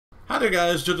there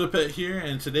guys, JojoPet here,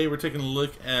 and today we're taking a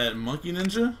look at Monkey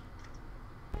Ninja.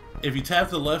 If you tap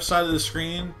the left side of the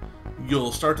screen,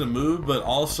 you'll start to move, but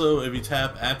also if you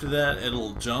tap after that,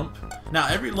 it'll jump. Now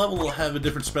every level will have a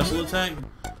different special attack.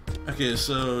 Okay,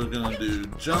 so we're gonna do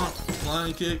jump,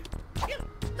 flying kick,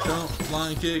 jump,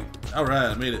 flying kick. Alright,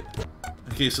 I made it.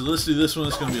 Okay, so let's do this one.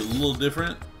 It's gonna be a little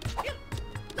different.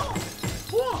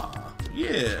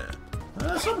 Yeah.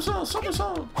 Somersault,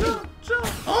 somersault, jump, jump.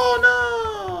 Oh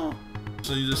no!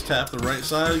 So you just tap the right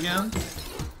side again.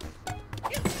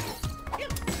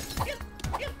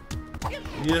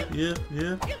 Yep.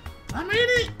 I made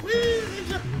it!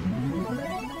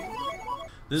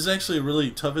 This is actually a really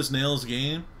tough as nails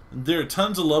game. There are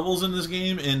tons of levels in this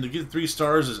game, and to get 3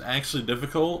 stars is actually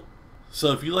difficult.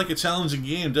 So if you like a challenging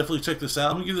game, definitely check this out.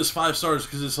 I'm gonna give this 5 stars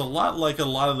because it's a lot like a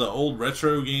lot of the old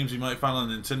retro games you might find on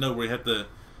Nintendo, where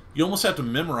you almost have to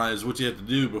memorize what you have to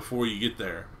do before you get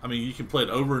there. I mean, you can play it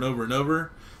over and over and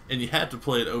over, and you have to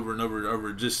play it over and over and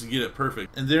over just to get it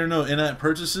perfect. And there are no in-app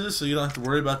purchases, so you don't have to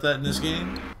worry about that in this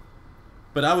game.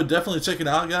 But I would definitely check it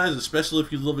out, guys, especially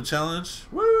if you love a challenge.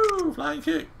 Woo! Flying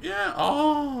kick. Yeah.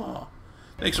 Oh.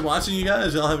 Thanks for watching, you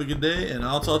guys. Y'all have a good day, and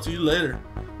I'll talk to you later.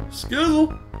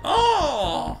 Skizzle.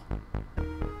 Oh!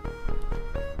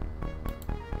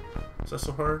 Is that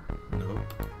so hard? No.